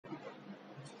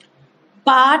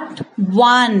Part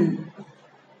 1.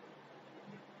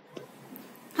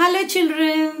 Hello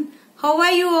children, how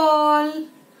are you all?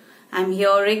 I'm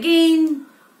here again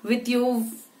with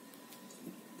you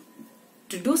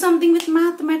to do something with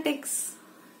mathematics.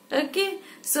 Okay,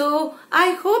 so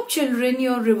I hope children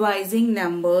you're revising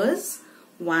numbers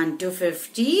 1 to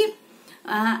 50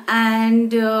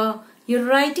 and you're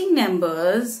writing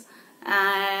numbers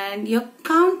and you're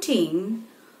counting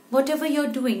whatever you're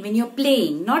doing when you're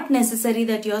playing. Not necessary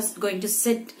that you're going to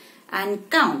sit and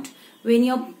count. When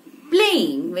you're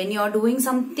playing, when you're doing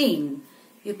something,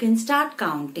 you can start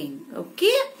counting.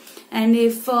 Okay, and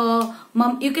if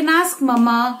you can ask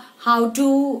mama how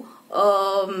to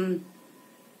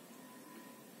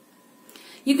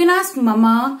you can ask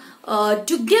mama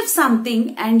to give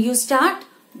something and you start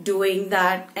doing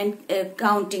that and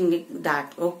counting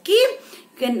that. Okay,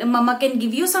 mama can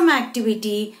give you some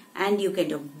activity and you can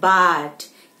do, but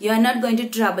you are not going to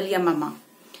trouble your mama.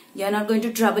 You are not going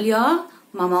to trouble your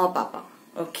mama or papa.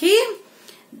 Okay,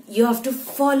 you have to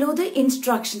follow the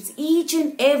instructions, each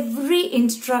and every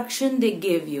instruction they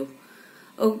give you.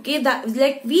 Okay, that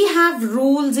like we have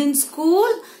rules in school,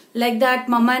 like that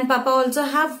mama and papa also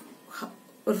have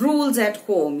rules at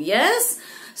home. Yes,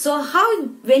 so how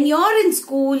when you're in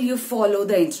school you follow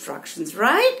the instructions,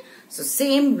 right? So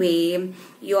same way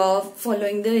you're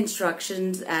following the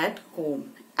instructions at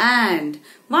home. And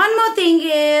one more thing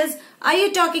is, are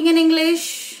you talking in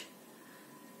English?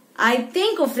 I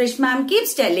think Ufrish ma'am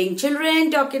keeps telling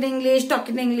children talk in English, talk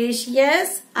in English.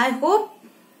 Yes, I hope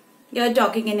you're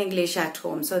talking in English at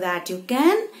home so that you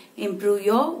can improve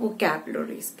your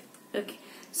vocabulary. Okay,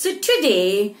 so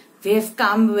today we have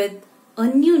come with a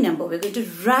new number. We're going to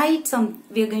write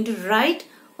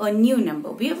a new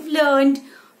number. We have learned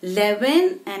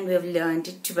 11 and we have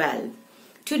learned 12.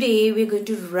 Today we are going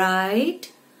to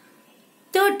write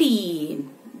 13.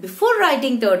 Before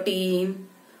writing 13,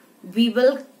 we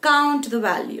will count the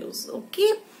values.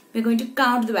 Okay, we're going to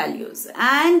count the values,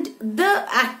 and the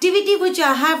activity which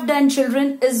I have done,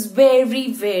 children, is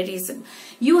very simple.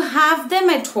 You have them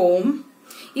at home.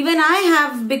 Even I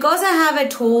have, because I have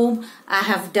at home, I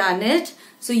have done it.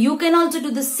 So you can also do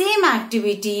the same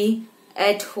activity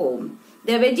at home.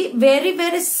 They're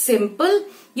very simple.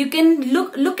 You can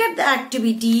look at the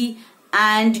activity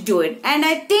and do it. And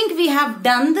I think we have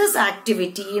done this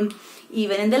activity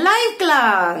even in the live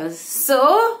class.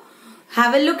 So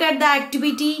have a look at the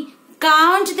activity.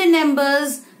 Count the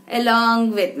numbers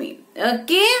along with me.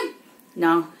 Okay.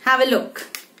 Now have a look.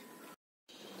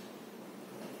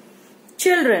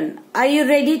 Children, are you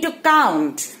ready to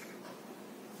count?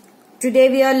 Today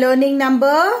we are learning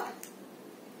number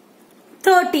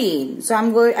 13. So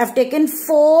I've taken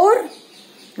 4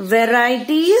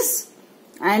 varieties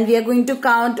and we are going to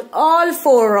count all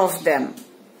 4 of them.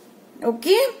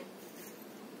 Okay?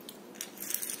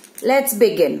 Let's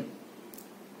begin.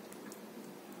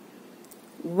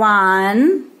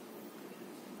 1,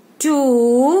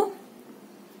 2,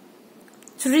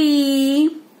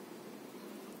 3,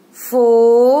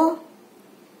 4,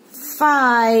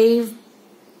 5,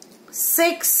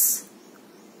 6,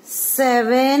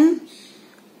 7,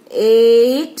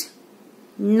 8,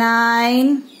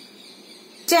 9,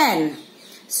 10.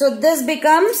 So this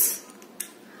becomes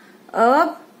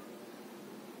a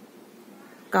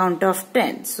count of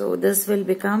 10. So this will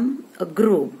become a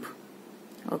group.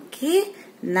 Okay.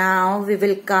 Now we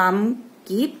will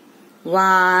keep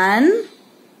 1,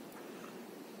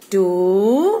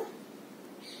 2,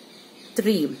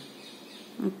 3.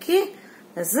 Okay.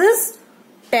 This is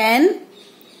 10,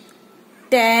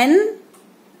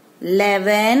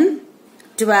 11,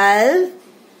 12,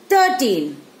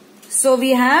 13. So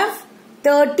we have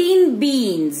 13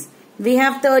 beans. We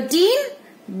have 13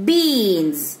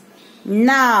 beans.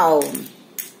 Now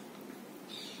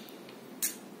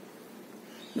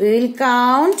we will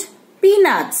count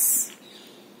peanuts.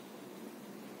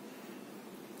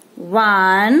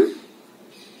 1,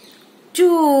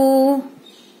 2,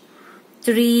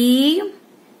 3,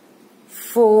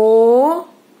 4,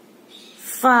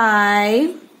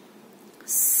 5,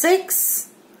 6,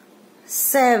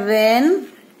 7,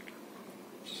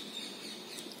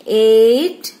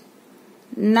 8,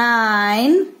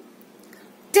 9,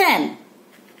 10.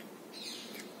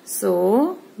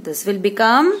 So this will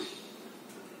become,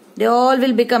 they all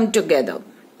will become together.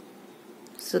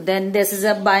 So then this is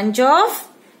a bunch of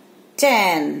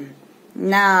 10.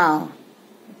 Now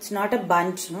it's not a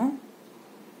bunch, no?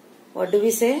 What do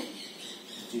we say?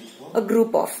 A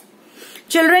group of.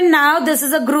 Children, now this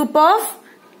is a group of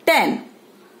 10.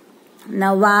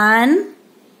 Now 1,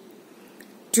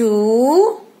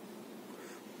 2,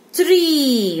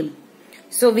 3,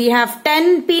 So we have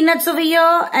 10 peanuts over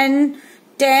here and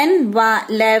 10,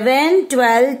 11,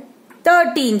 12,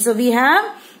 13. So we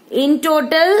have in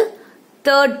total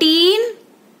 13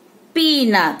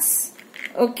 peanuts.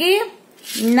 Okay.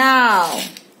 Now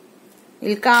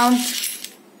we'll count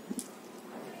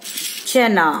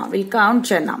chana. We'll count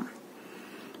chana.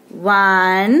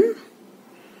 1,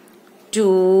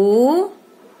 2,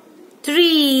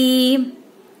 3,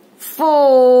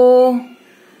 4,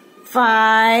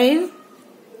 5,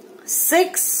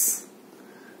 6,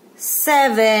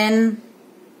 7,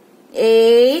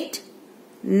 8,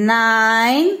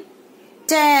 9,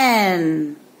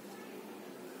 10.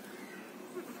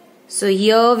 So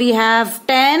here we have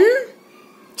 10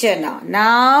 chana.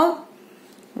 Now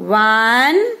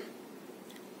 1,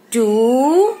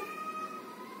 2,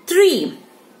 3.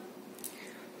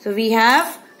 So we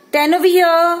have 10 over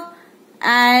here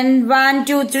and 1,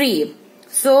 2, 3.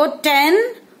 So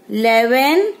 10,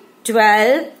 11,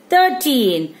 12,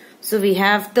 13. So we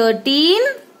have 13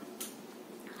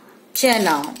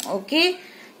 chana. Okay.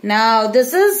 Now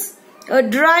this is a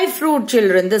dry fruit,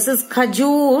 children. This is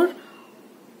khajur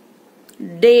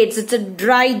dates. It's a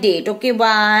dry date. Okay.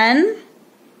 1,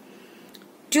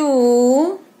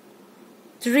 2,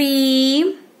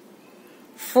 3,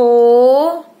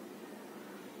 4,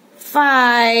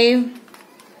 5,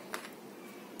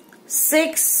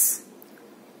 6,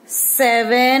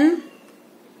 7,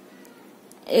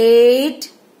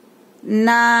 8,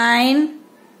 9,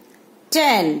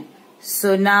 10.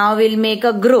 So now we'll make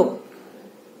a group.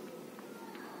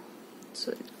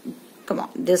 So come on,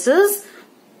 this is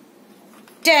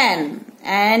 10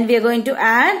 and we are going to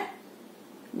add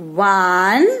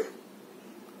 1,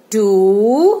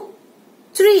 2,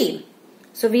 3.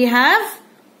 So we have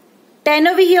 10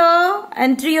 over here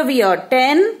and 3 over here.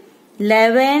 10,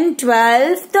 11,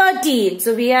 12, 13.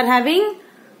 So we are having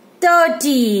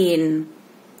 13.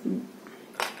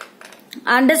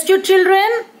 Understood,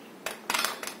 children?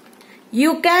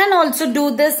 You can also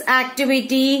do this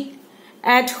activity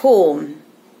at home.